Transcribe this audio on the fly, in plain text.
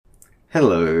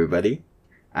Hello, everybody.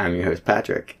 I'm your host,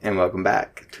 Patrick, and welcome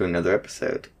back to another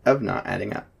episode of Not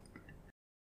Adding Up.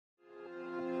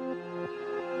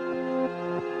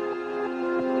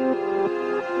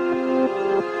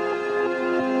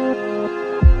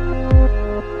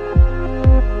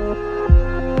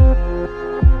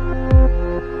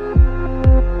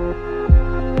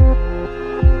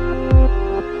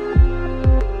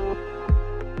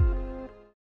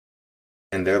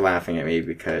 And they're laughing at me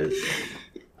because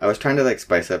I was trying to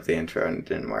spice up the intro and it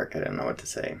didn't work. I didn't know what to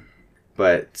say.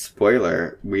 But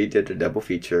spoiler, we did a double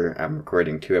feature. I'm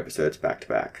recording 2 episodes back to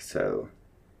back. So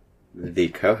the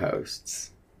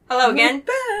co-hosts Hello again.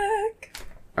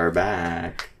 are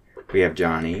back. We have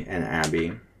Johnny and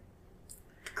Abby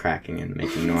cracking and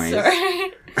making noise.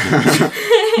 Sorry.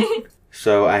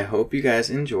 So I hope you guys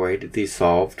enjoyed the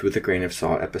Solved with a Grain of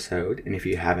Salt episode. And if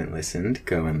you haven't listened,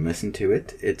 go and listen to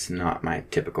it. It's not my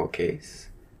typical case.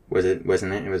 Wasn't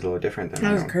it? It was a little different than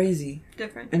that was crazy.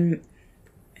 Different. And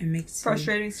it makes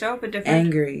frustrating still, but different.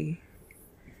 Angry.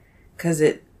 Because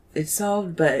it's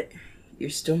solved, but you're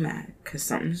still mad because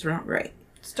something's not right.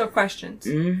 Still questions.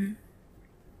 Mm-hmm.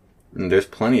 And there's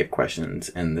plenty of questions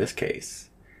in this case.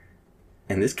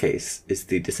 In this case is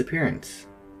the disappearance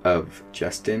of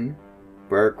Justin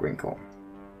Burgwinkel.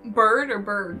 Bird or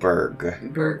Berg?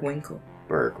 Burgwinkel.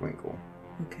 Burgwinkel.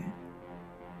 Okay.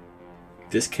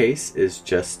 This case is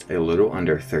just a little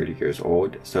under 30 years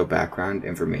old, so background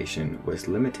information was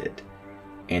limited,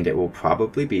 and it will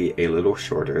probably be a little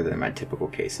shorter than my typical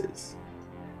cases.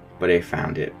 But I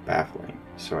found it baffling,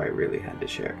 so I really had to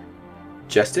share.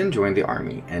 Justin joined the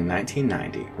Army in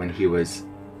 1990 when he was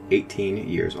 18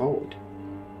 years old.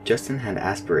 Justin had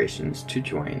aspirations to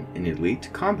join an elite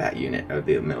combat unit of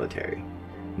the military,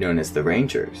 known as the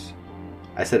Rangers.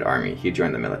 I said Army, he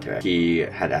joined the military. He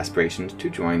had aspirations to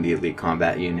join the elite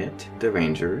combat unit, the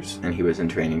Rangers, and he was in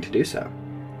training to do so.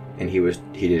 And he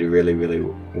did really, really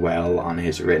well on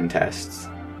his written tests,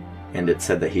 and it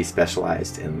said that he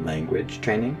specialized in language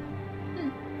training.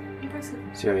 Impressive.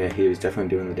 So yeah, he was definitely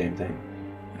doing the damn thing.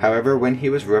 However, when he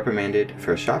was reprimanded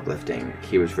for shoplifting,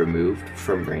 he was removed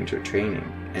from Ranger training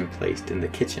and placed in the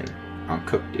kitchen on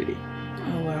cook duty.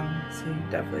 Oh, wow. So you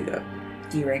definitely got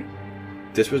D-rank.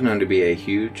 This was known to be a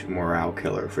huge morale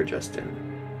killer for Justin.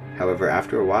 However,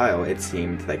 after a while, it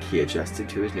seemed like he adjusted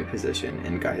to his new position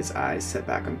and got his eyes set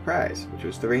back on the prize, which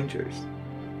was the Rangers.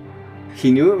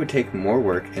 He knew it would take more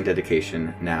work and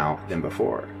dedication now than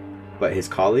before, but his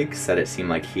colleagues said it seemed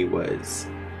like he was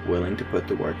willing to put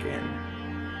the work in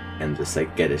and just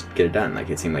get it done.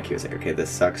 It seemed like he was okay, this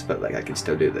sucks, but I can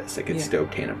still do this. It's still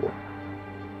obtainable.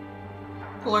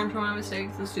 Learn from my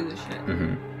mistakes. Let's do this shit.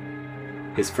 Mm-hmm.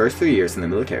 His first 3 years in the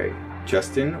military,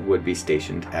 Justin would be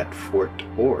stationed at Fort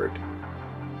Ord,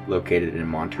 located in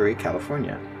Monterey,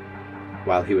 California.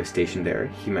 While he was stationed there,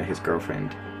 he met his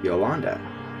girlfriend, Yolanda.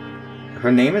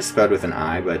 Her name is spelled with an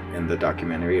I, but in the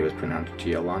documentary it was pronounced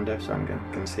Yolanda, so I'm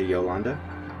going to say Yolanda,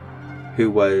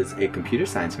 who was a computer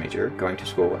science major going to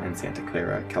school in Santa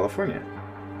Clara, California,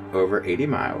 over 80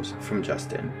 miles from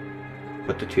Justin,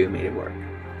 but the two made it work.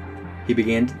 He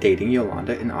began dating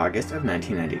Yolanda in August of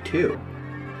 1992.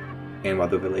 And while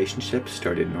the relationship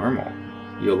started normal,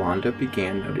 Yolanda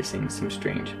began noticing some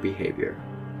strange behavior.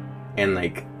 And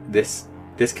this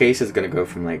case is gonna go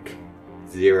from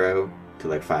 0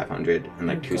 to 500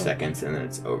 in 2 seconds, and then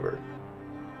it's over.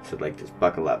 So just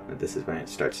buckle up. This is when it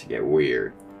starts to get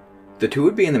weird. The two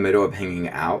would be in the middle of hanging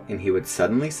out, and he would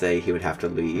suddenly say he would have to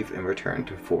leave and return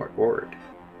to Fort Ord.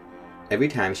 Every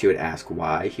time she would ask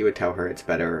why, he would tell her it's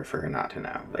better for her not to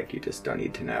know. You just don't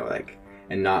need to know.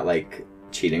 And not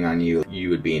cheating on you. You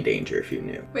would be in danger if you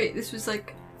knew. Wait, this was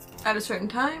at a certain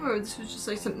time, or this was just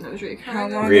something that was reoccurring? How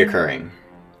long? Reoccurring.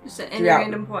 Just at any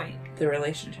random point. The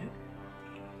relationship.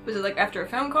 Was it after a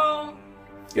phone call?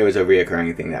 It was a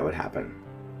reoccurring thing that would happen.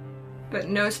 But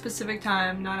no specific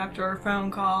time, not after a phone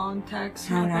call and text.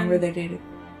 How long were they dating?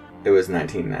 It was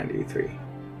 1993.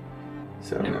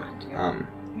 So Never mind.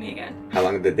 Me again. How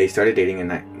long did they started dating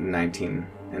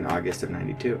in August of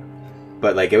 92?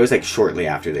 But it was shortly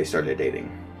after they started dating.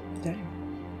 Damn.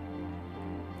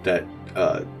 That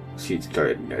she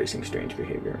started noticing strange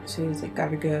behavior. So he was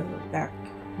gotta go back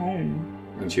home.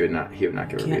 And he would not give a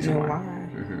reason why.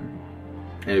 Mm-hmm.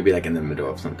 And it would be in the middle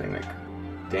of something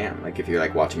damn, if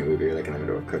you're watching a movie, you're in the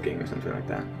middle of cooking or something like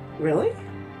that. Really?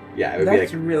 Yeah, it would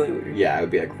That's really weird. Yeah, it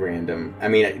would be random. I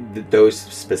mean, those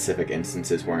specific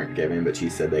instances weren't given, but she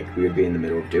said we would be in the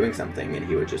middle of doing something and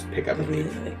he would just pick up and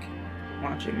leave.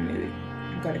 Watching a movie.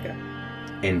 Gotta go.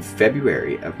 In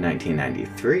February of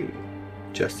 1993,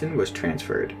 Justin was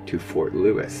transferred to Fort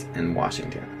Lewis in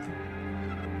Washington.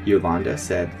 Yolanda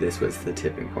said this was the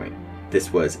tipping point.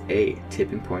 This was a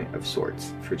tipping point of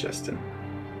sorts for Justin.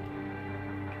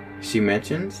 She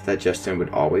mentions that Justin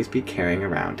would always be carrying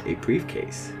around a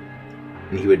briefcase,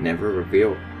 and he would never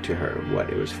reveal to her what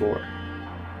it was for.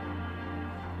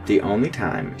 The only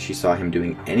time she saw him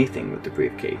doing anything with the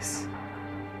briefcase,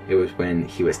 it was when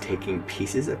he was taking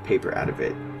pieces of paper out of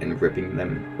it and ripping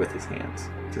them with his hands.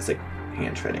 Just like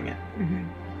hand shredding it.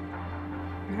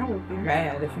 I would be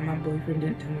mad if my boyfriend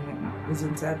didn't tell me what was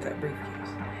inside that briefcase.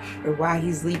 Or why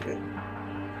he's leaving.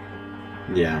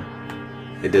 Yeah.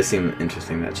 It does seem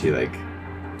interesting that she like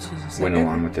went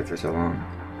along with it for so long.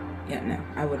 Yeah, no,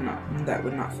 I would not. That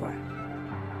would not fly.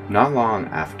 Not long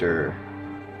after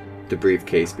the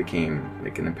briefcase became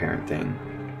like an apparent thing,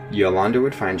 Yolanda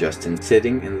would find Justin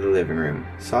sitting in the living room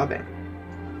sobbing.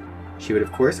 She would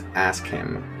of course ask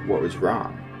him what was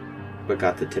wrong, but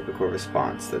got the typical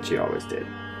response that she always did.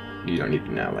 You don't need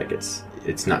to know, like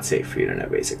it's not safe for you to know,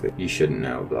 basically. You shouldn't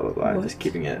know, blah blah blah. What? Just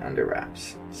keeping it under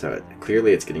wraps. So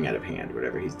clearly it's getting out of hand,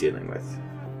 whatever he's dealing with.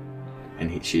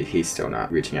 And he's still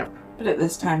not reaching out. But at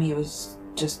this time he was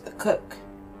just the cook.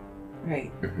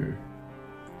 Right. Mm-hmm.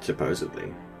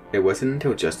 Supposedly. It wasn't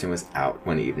until Justin was out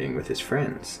one evening with his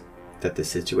friends that the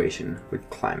situation would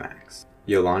climax.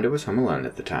 Yolanda was home alone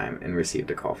at the time and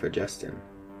received a call for Justin.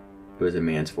 It was a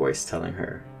man's voice telling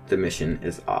her the mission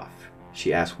is off.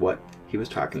 She asked what he was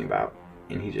talking about,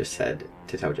 and he just said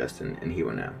to tell Justin and he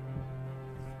will know.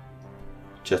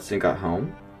 Justin got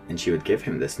home, and she would give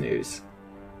him this news,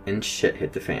 and shit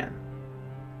hit the fan.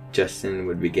 Justin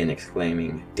would begin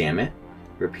exclaiming, "Damn it,"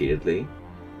 repeatedly,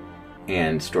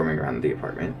 and storming around the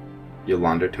apartment.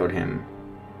 Yolanda told him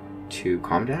to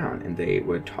calm down, and they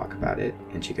would talk about it,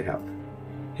 and she could help.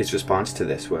 His response to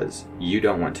this was, "You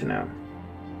don't want to know."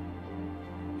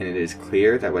 And it is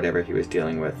clear that whatever he was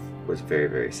dealing with was very,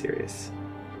 very serious.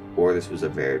 Or this was a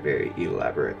very, very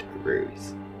elaborate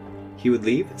ruse. He would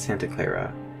leave Santa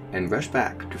Clara and rush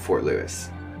back to Fort Lewis,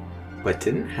 but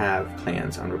didn't have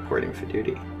plans on reporting for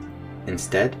duty.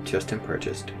 Instead, Justin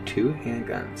purchased 2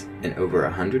 handguns and over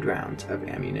 100 rounds of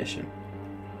ammunition.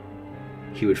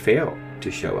 He would fail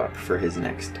to show up for his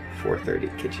next 4:30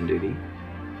 kitchen duty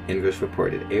and was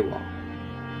reported AWOL.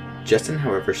 Justin,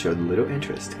 however, showed little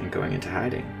interest in going into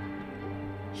hiding.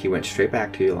 He went straight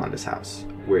back to Yolanda's house,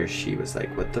 where she was like,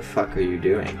 "What the fuck are you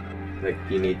doing? Like,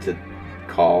 you need to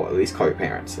at least call your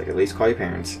parents. Like, at least call your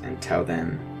parents and tell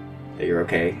them that you're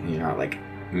okay and you're not, like,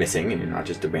 missing and you're not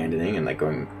just abandoning and, like,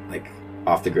 going, like,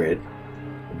 off the grid,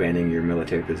 abandoning your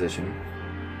military position."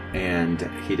 And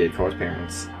he did call his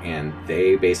parents, and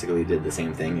they basically did the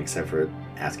same thing except for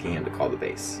asking him to call the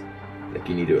base. Like,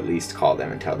 you need to at least call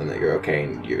them and tell them that you're okay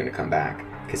and you're going to come back.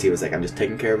 Because he was like, "I'm just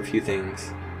taking care of a few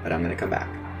things, but I'm going to come back.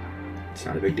 It's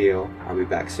not a big deal. I'll be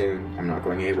back soon. I'm not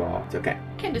going AWOL. It's okay."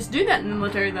 Can't just do that in the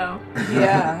military, though.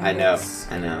 Yeah. I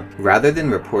know. Rather than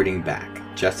reporting back,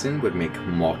 Justin would make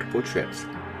multiple trips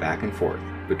back and forth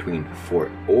between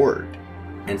Fort Ord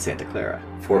and Santa Clara.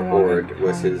 Fort Ord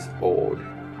was his old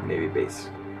Navy base.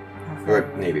 Or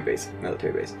Navy base,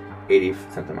 military base.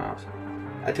 80-something miles.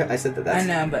 I said that that's... I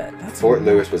know, but that's... Fort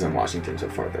Lewis was in Washington, so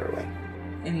farther away.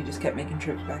 And he just kept making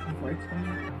trips back and forth.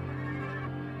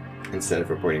 Instead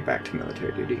of reporting back to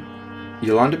military duty.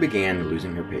 Yolanda began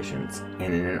losing her patience,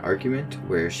 and in an argument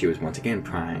where she was once again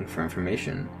prying for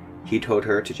information, he told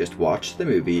her to just watch the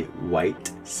movie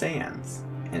White Sands,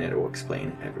 and it will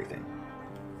explain everything.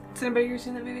 Has anybody here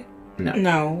seen that movie?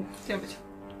 No. Damn it.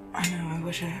 I know, I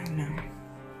wish I had known.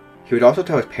 He would also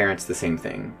tell his parents the same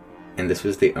thing, and this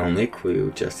was the only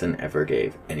clue Justin ever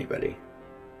gave anybody.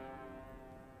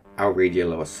 I'll read you a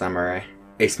little summary.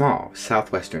 A small,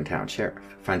 southwestern town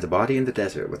sheriff finds a body in the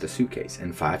desert with a suitcase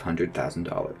and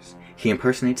 $500,000. He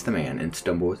impersonates the man and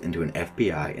stumbles into an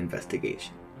FBI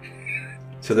investigation.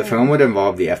 So the film would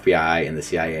involve the FBI and the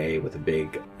CIA with a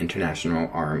big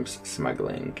international arms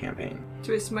smuggling campaign.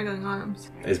 So he's smuggling arms.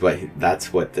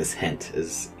 That's what this hint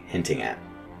is hinting at.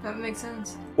 That would make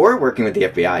sense. Or working with the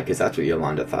FBI, because that's what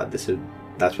Yolanda thought.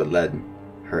 That's what led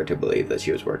her to believe that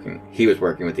he was working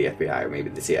with the FBI or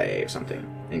maybe the CIA or something,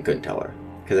 and couldn't tell her.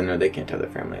 Because I know they can't tell their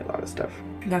family a lot of stuff.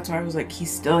 That's why I was like,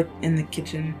 he's still like, in the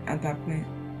kitchen at that point.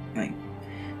 Like,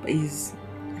 but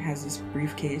has this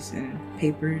briefcase and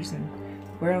papers, and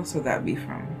where else would that be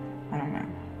from? I don't know.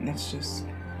 That's just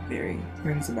very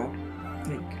rings a bell.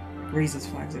 Like, raises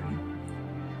flags at me.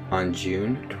 On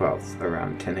June 12th,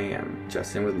 around 10 a.m.,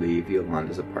 Justin would leave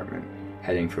Yolanda's apartment,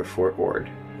 heading for Fort Ord.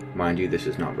 Mind you, this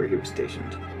is not where he was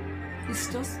stationed. He's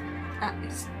still...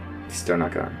 He's still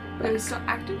not gone. But he's still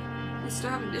active? They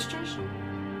still haven't discharged him?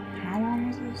 How long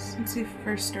was this since he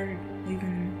first started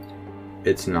leaving?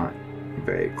 It's not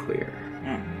very clear.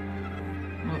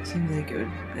 Well, it seems like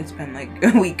it's been like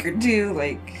a week or two.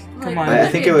 Like, come on. I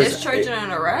think it was discharge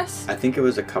and an arrest. I think it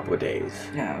was a couple of days.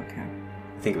 Yeah, okay.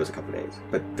 I think it was a couple of days.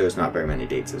 But there's not very many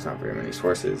dates. There's not very many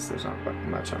sources. There's not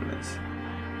much on this.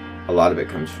 A lot of it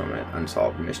comes from an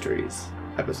Unsolved Mysteries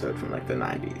episode from like the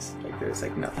 90s. Like there's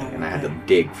like nothing, and I had to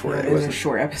dig for it. Those are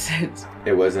short episodes.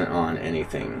 It wasn't on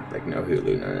anything like no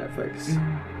Hulu, no Netflix.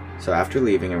 Mm-hmm. So after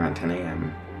leaving around 10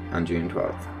 a.m. on June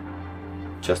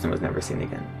 12th, Justin was never seen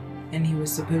again. And he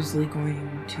was supposedly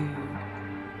going to.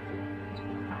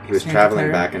 He was Santa traveling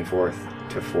Clara? back and forth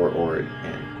to Fort Ord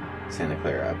and Santa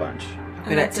Clara a bunch.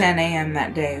 But at 10 a.m.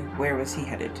 that day, where was he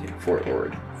headed to? Fort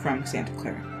Ord. From Santa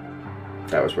Clara.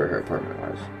 That was where her apartment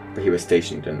was. But he was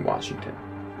stationed in Washington.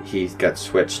 He got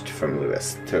switched from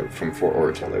Fort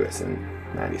Ord to Lewis in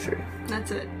 93.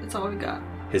 That's it. That's all we got.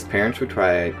 His parents would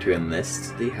try to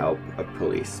enlist the help of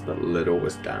police, but little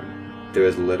was done. There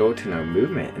was little to no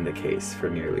movement in the case for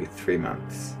nearly 3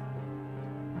 months.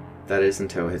 That is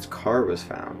until his car was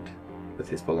found, with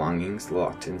his belongings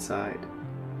locked inside,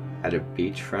 at a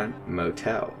beachfront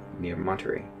motel near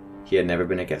Monterey. He had never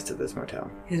been a guest at this motel.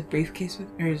 His briefcase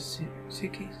or his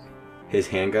suitcase? His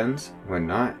handguns were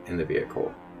not in the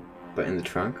vehicle, but in the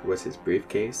trunk was his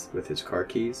briefcase with his car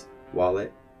keys,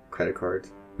 wallet, credit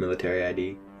cards, military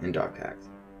ID, and dog tags.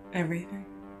 Everything.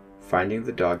 Finding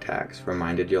the dog tags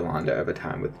reminded Yolanda of a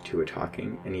time when the two were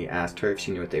talking, and he asked her if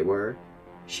she knew what they were.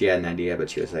 She had an idea, but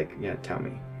she was like, yeah, tell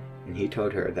me. And he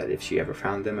told her that if she ever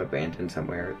found them abandoned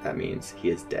somewhere, that means he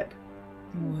is dead.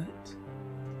 What?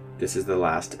 This is the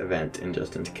last event in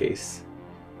Justin's case.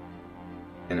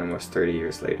 And almost 30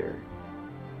 years later,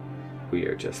 we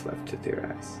are just left to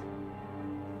theorize.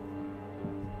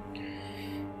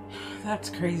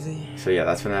 That's crazy. So yeah,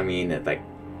 that's what I mean at like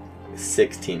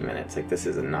 16 minutes. Like this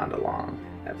is not a long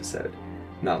episode,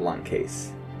 not a long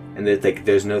case. And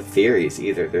there's no theories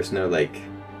either. There's no like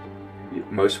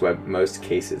most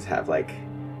cases have like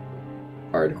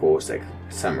articles like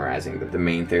summarizing the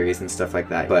main theories and stuff like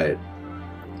that. But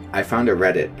I found a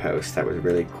Reddit post that was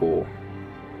really cool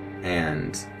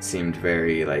and seemed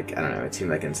very like, I don't know, it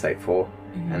seemed like insightful.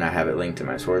 Mm-hmm. And I have it linked to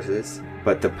my sources.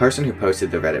 But the person who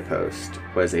posted the Reddit post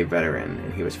was a veteran,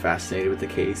 and he was fascinated with the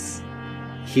case.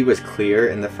 He was clear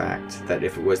in the fact that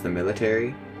if it was the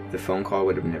military, the phone call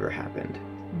would have never happened.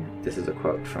 This is a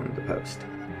quote from the post.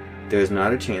 There is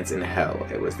not a chance in hell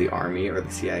it was the Army or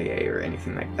the CIA or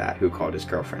anything like that who called his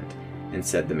girlfriend and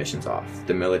said the mission's off.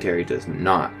 The military does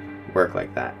not work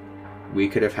like that. We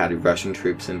could have had Russian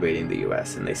troops invading the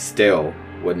US and they still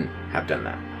wouldn't have done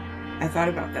that. I thought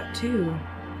about that too,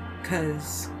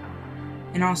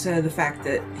 and also the fact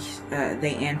that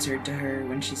they answered to her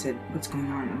when she said, "What's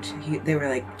going on?" And they were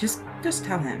like, "Just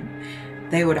tell him."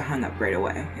 They would have hung up right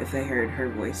away if they heard her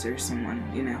voice or someone,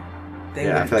 you know.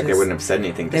 I feel like they wouldn't have said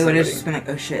anything to They would somebody. have just been like,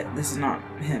 "Oh shit, this is not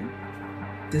him.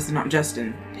 This is not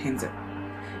Justin." Hangs up.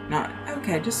 Not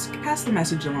okay. Just pass the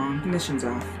message along. The mission's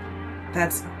off.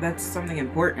 That's something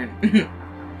important.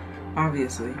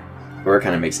 Obviously. Or it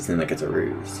kind of makes it seem like it's a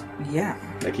ruse. Yeah.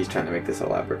 Like he's trying to make this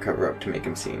elaborate cover-up to make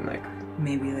him seem like...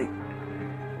 Maybe, like,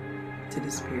 to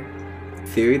disappear.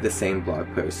 Theory the same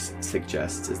blog post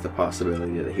suggests is the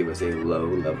possibility that he was a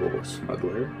low-level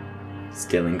smuggler,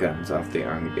 stealing guns off the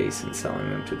army base and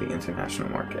selling them to the international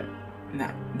market.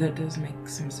 That does make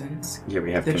some sense. Yeah,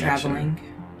 we have They're traveling.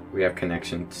 We have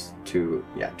connections to,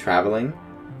 traveling,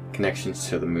 connections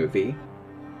to the movie,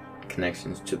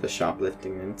 connections to the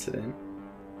shoplifting incident.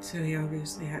 So he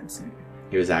obviously had some...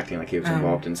 He was acting like he was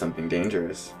involved in something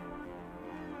dangerous.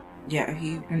 Yeah,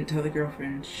 he wouldn't tell the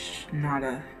girlfriend.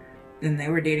 And they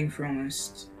were dating for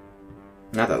almost...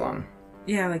 Not that long.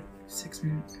 Yeah, like 6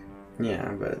 months.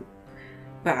 Yeah, but...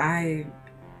 But I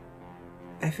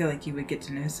feel like you would get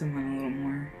to know someone a little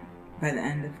more by the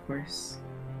end, of course.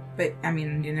 But, I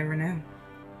mean, you never know.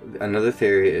 Another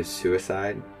theory is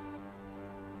suicide.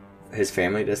 His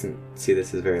family doesn't see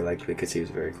this as very likely because he was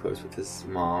very close with his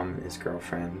mom and his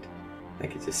girlfriend.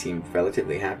 Like, it just seemed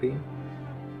relatively happy.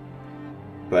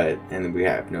 And we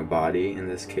have no body in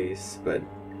this case, but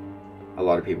a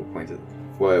lot of people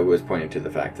it was pointed to the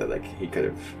fact that, like, he could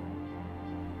have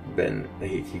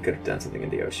done something in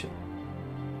the ocean.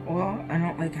 Well, I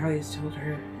don't like how he's told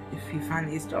her, if you find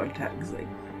these dog tags, like,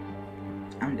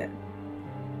 I'm dead.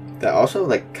 That also,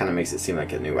 like, kind of makes it seem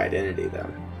like a new identity,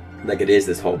 though. Like, it is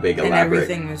this whole big elaborate... And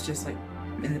everything was just, like,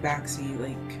 in the backseat,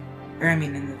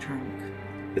 in the trunk.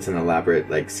 It's an elaborate,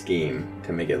 like, scheme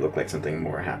to make it look like something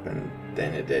more happened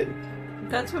than it did.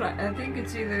 That's what I think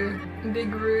it's either a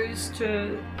big ruse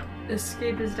to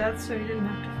escape his death so he didn't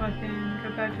have to fucking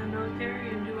go back to the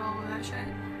military and do all of that shit.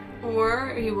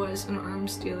 Or he was an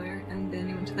arms dealer and then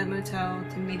he went to that motel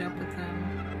to meet up with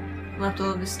them left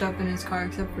all of his stuff in his car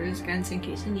except for his guns in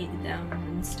case he needed them,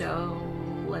 and still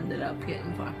ended up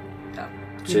getting fucked up.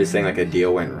 So you're saying like a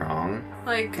deal went wrong?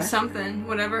 Like something,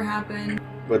 whatever happened.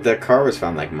 But the car was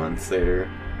found like months later.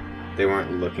 They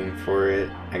weren't looking for it,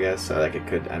 I guess. So like it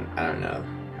could. I don't know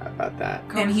about that.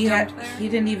 Car And was he dumped there?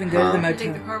 didn't even go to the I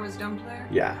think the motel. car was dumped there.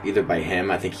 Yeah, either by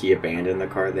him. I think he abandoned the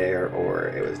car there, or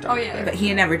it was dumped yeah. there. But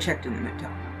he never checked in the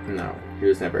motel, No, he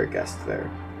was never a guest there.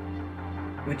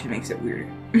 which makes it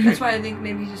weirder. That's why I think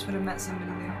maybe he just would have met somebody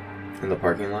there. In the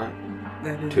parking lot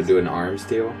That is. to do an arms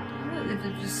deal. If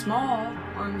it was small,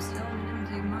 arms still, he didn't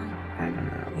take mine. I don't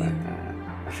know about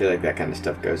that. I feel like that kind of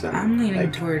stuff goes on. I'm leaning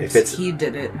like, towards if it's he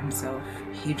did it himself.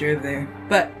 He drove there.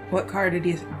 But what car did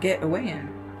he get away in?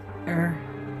 Or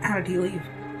how did he leave?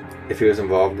 if he was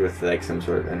involved with like some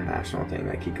sort of international thing,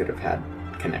 like he could have had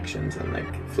connections and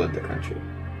like fled the country,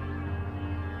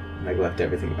 like left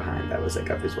everything behind that was like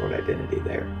of his old identity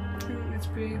there. That's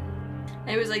pretty.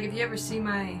 It was like, if you ever see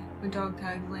my dog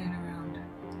tags laying around,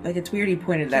 Like, it's weird he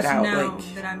pointed that just out. know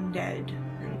Like, that I'm dead.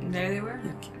 And there they were,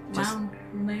 just found,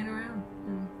 laying around,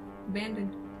 and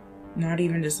abandoned. not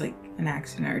even just like an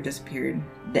accident or disappeared,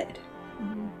 dead.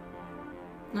 Mm-hmm.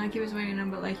 Like he was wearing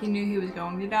them, but like he knew he was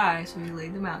going to die, so he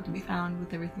laid them out to be found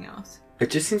with everything else. It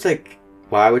just seems like,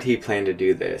 why would he plan to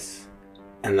do this?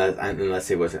 Unless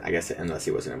he wasn't, I guess, unless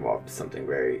he wasn't involved with something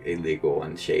very illegal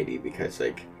and shady, because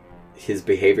like his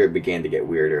behavior began to get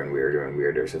weirder and weirder and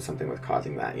weirder. So something was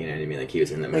causing that. You know what I mean? Like he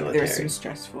was in the Like, military. there's some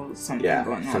stressful something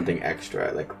going on. Something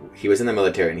extra. Like he was in the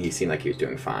military and he seemed like he was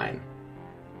doing fine,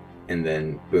 and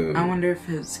then boom. I wonder if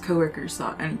his coworkers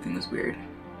thought anything was weird.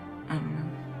 I don't know.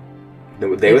 They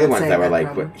were the I'd ones say that were that like,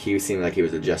 probably. but he seemed like he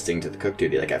was adjusting to the cook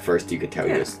duty. Like at first you could tell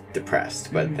he Yeah. was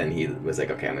depressed, but Mhm. then he was like,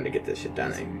 okay, I'm going to get this shit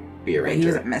done and be a But he ranger.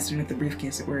 wasn't messing with the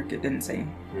briefcase at work. It didn't say.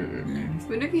 Mm-mm.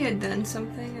 What if he had done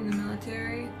something in the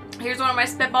military? Here's one of my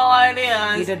spitball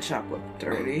ideas. He did shoplift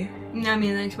already. No, I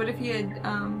mean, like, what if he had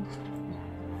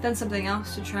done something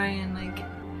else to try and like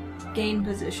gain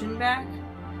position back,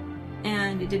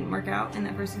 and it didn't work out, and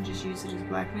that person just used it as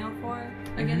blackmail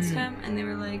against him, and they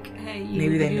were like, "Hey, you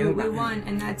Maybe they do knew what we about want,"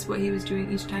 and that's what he was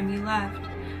doing each time he left,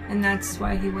 and that's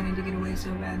why he wanted to get away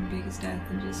so bad and fake his death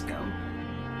and just go.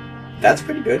 That's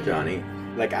pretty good, Johnny.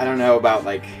 Like I don't know about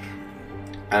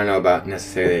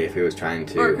necessarily if he was trying Or it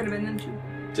to could have been them too.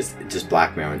 just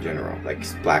blackmail in general, like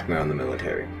just blackmail in the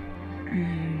military.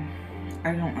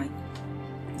 I don't like.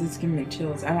 This giving me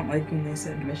chills. I don't like when they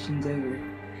said missions over.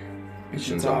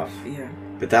 Missions off. Yeah.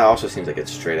 But that also seems like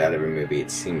it's straight out of a movie.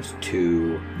 It seems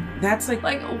too. That's like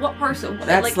Like, what person?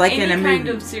 That's like any in a kind movie.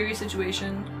 of serious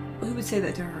situation. Who would say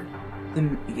that to her?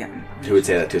 yeah. Who would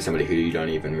say that to somebody who you don't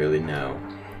even really know?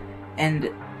 And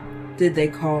did they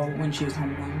call when she was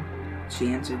home alone? She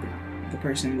answered. The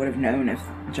person would have known if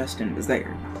Justin was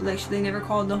there. Like, they never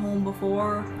called the home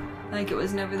before. Like, it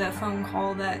was never that phone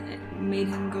call that made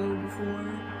him go before.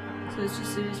 So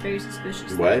it was very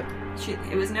suspicious. What?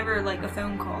 It was never like a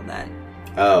phone call that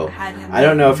Oh, had him. I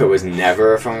don't know if it was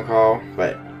never a phone call,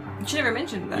 but She never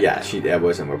mentioned that. yeah, it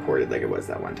wasn't reported like it was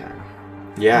that one time.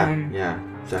 Yeah, yeah.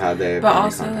 So how they? But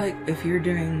also, like, if you're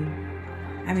doing,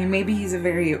 I mean, maybe he's a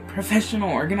very professional,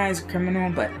 organized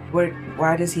criminal, but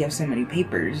why does he have so many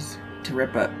papers to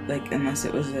rip up? Like, unless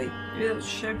it was like, Maybe that was a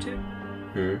show too.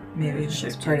 maybe Sure,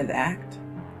 it's part of the act.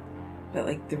 But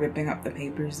like the ripping up the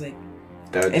papers, like,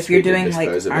 That would if just you're be to doing like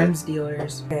dispose of it. arms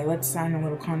dealers, okay, let's sign a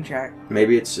little contract.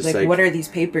 Maybe it's just like what are these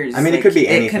papers? I mean, like, it could be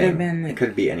anything. It could have been like, it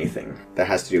could be anything that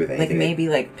has to do with like anything. maybe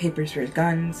like papers for his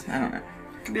guns. I don't know.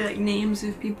 Could be like names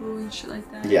of people and shit like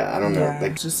that. Yeah, I don't know. Yeah,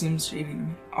 Like it just seems shady.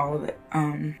 All of it.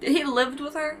 Did he lived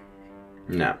with her?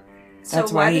 no, So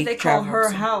That's why why he did they call her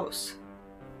traveled. house?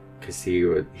 because he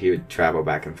would travel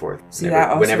back and forth. See, Whenever, that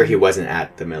also- whenever he wasn't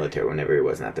at the military, whenever he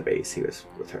wasn't at the base, he was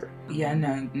with her. Yeah,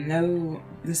 no,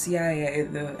 the CIA,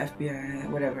 the FBI,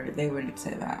 whatever, they wouldn't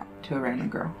say that to a random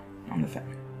girl on the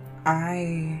phone.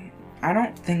 I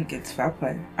don't think it's foul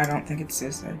play. I don't think it's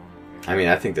suicide. I mean,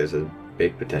 I think there's a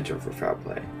big potential for foul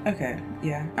play. Okay,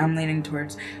 yeah, I'm leaning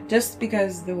towards, just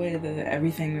because the way that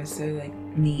everything was so, like,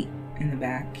 neat in the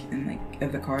back and, like,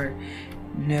 of the car,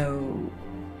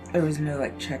 there was no,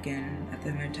 like, check-in at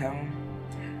the motel.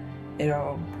 It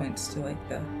all points to, like,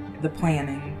 the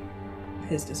planning,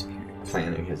 his disappearance.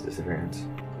 Planning his disappearance.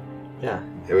 Yeah,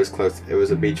 it was close. It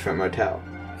was a beachfront motel,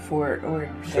 Fort Ord.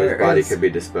 so his body could be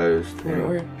disposed. Fort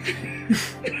Ord.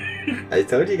 I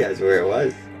told you guys where it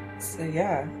was. So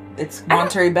yeah, it's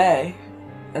Monterey Bay.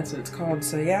 That's what it's called.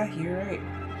 So yeah, you're right.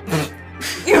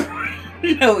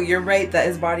 No, you're right that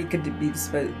his body could be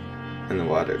disposed. In the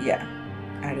water. Yeah,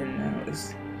 I didn't know it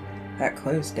was that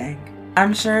close. Dang.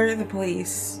 I'm sure the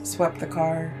police swept the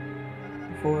car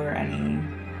for any...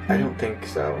 I don't think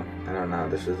so. I don't know.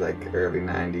 This was like early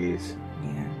 90s.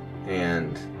 Yeah.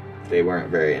 And they weren't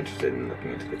very interested in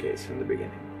looking into the case from the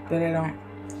beginning. But I don't...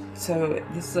 So,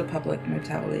 this is a public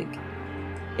motel league.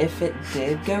 If it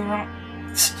did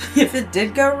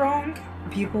go wrong,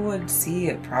 people would see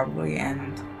it probably,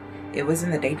 and it was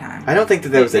in the daytime. I don't think that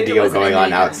there was a Maybe it deal wasn't going in on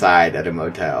daytime. outside at a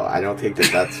motel. I don't think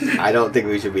that's... I don't think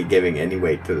we should be giving any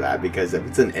weight to that, because if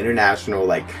it's an international,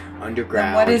 like,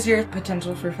 underground... Then what is your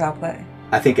potential for foul play?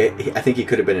 I think he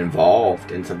could have been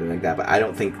involved in something like that, but I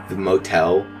don't think the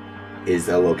motel is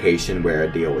a location where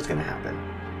a deal was going to happen.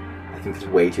 I think it's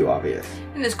way too obvious.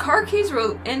 And his car keys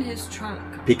were in his trunk.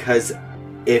 Because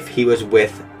if he was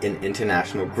with an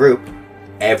international group,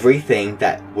 everything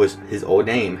that was his old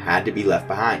name had to be left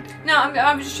behind. No,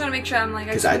 I'm just trying to make sure.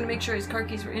 I just I- want to make sure his car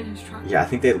keys were in his trunk. Yeah, I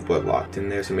think they were locked in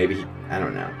there, so maybe I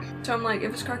don't know. So I'm like,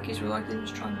 if his car keys were locked in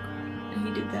his trunk, and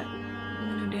he did that,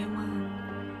 I know damn well.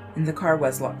 And the car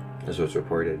was locked. This was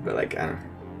reported, but like, I don't know.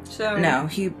 So No,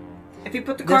 he... if he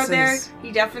put the car This there, is-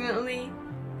 he definitely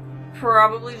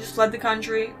probably just fled the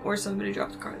country, or somebody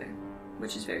dropped the car there,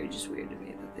 which is very just weird to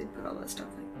me that they put all that stuff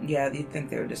in. Yeah, you'd think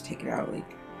they would just take it out, like,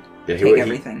 Yeah, take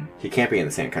everything. He can't be in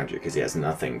the same country because he has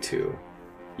nothing to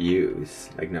use.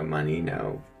 Like, no money,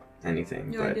 no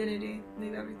anything. No but identity,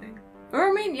 leave everything. Or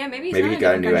I mean, yeah, maybe he's Maybe not he in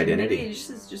got a different new country. identity. Maybe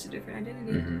it's just a different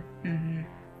identity. Mm-hmm. Mm-hmm.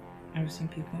 I've seen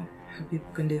how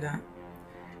people can do that.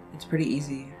 It's pretty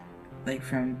easy. Like,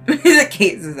 from the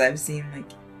cases I've seen, like...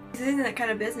 He's in that kind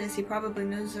of business. He probably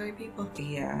knows the right people.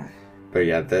 Yeah. But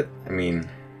yeah,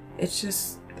 It's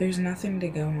just... There's nothing to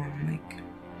go on, like...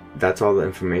 that's all the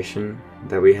information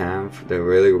that we have. There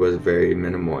really was very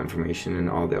minimal information, and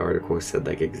all the articles said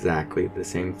like exactly the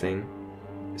same thing.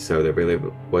 So there really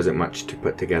wasn't much to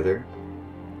put together,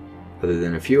 other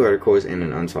than a few articles and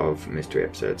an unsolved mystery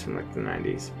episodes from like the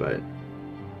 90s. But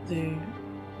Yeah.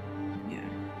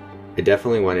 I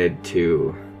definitely wanted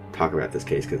to talk about this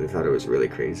case because I thought it was really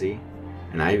crazy,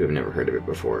 and I have never heard of it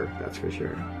before. That's for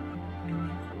sure.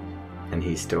 And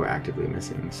he's still actively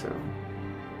missing. So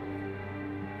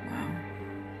Wow.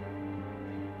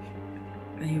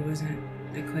 He wasn't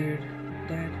declared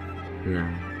dead. no,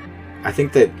 I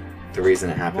think that the reason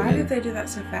it happened. Why did they do that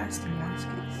so fast in the last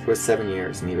case? It was 7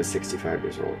 years, and he was 65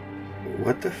 years old.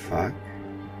 What the fuck?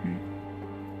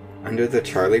 Under the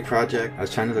Charlie Project, I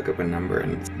was trying to look up a number,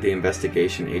 and the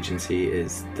investigation agency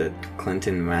is the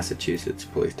Clinton, Massachusetts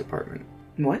Police Department,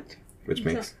 What? which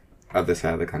makes other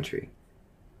side of the country.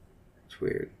 It's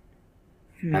weird.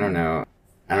 I don't know.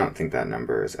 I don't think that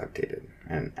number is updated,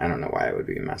 and I don't know why it would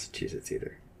be in Massachusetts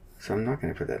either. So I'm not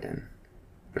going to put that in.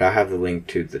 But I'll have the link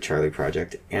to the Charlie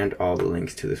Project and all the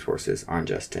links to the sources on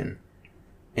Justin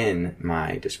in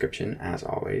my description, as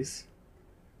always.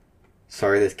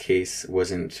 Sorry this case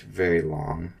wasn't very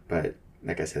long, but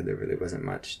like I said, there really wasn't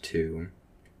much to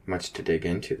dig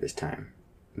into this time.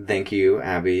 Thank you,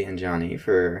 Abby and Johnny,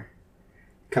 for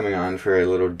coming on for a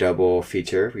little double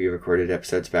feature. We recorded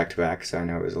episodes back to back, so I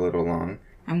know it was a little long.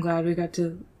 I'm glad we got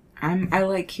to... I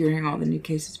like hearing all the new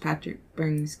cases Patrick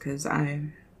brings, because I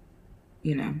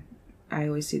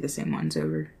always see the same ones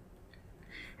over.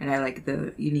 And I like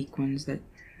the unique ones that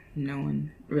no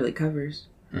one really covers.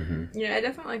 Mm-hmm. Yeah, I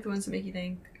definitely like the ones that make you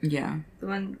think. Yeah. The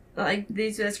one like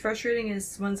these, as frustrating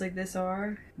as ones like this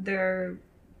are,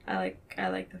 I like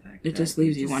the fact It that just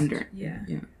leaves you wondering. Yeah.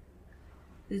 Yeah.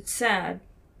 It's sad,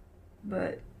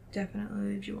 but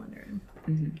definitely leaves you wondering.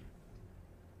 Mm-hmm.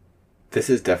 This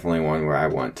is definitely one where I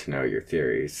want to know your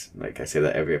theories. Like I say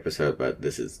that every episode, but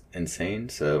this is insane.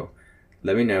 So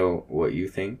let me know what you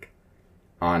think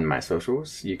on my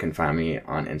socials. You can find me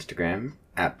on Instagram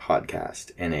at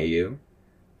podcastnau.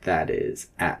 That is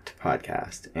at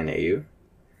podcastnau.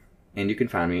 And you can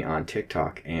find me on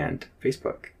TikTok and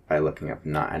Facebook by looking up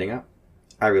Not Adding Up.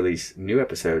 I release new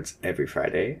episodes every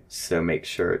Friday, so make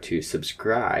sure to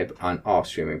subscribe on all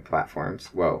streaming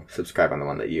platforms. Well, subscribe on the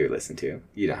one that you listen to.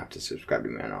 You don't have to subscribe to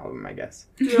me on all of them, I guess.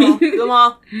 Do them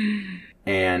all.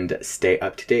 And stay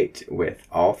up to date with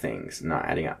all things Not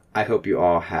Adding Up. I hope you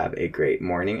all have a great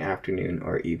morning, afternoon,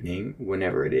 or evening,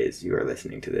 whenever it is you are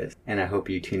listening to this. And I hope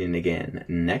you tune in again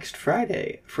next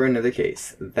Friday for another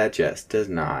case that just does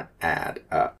not add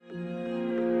up.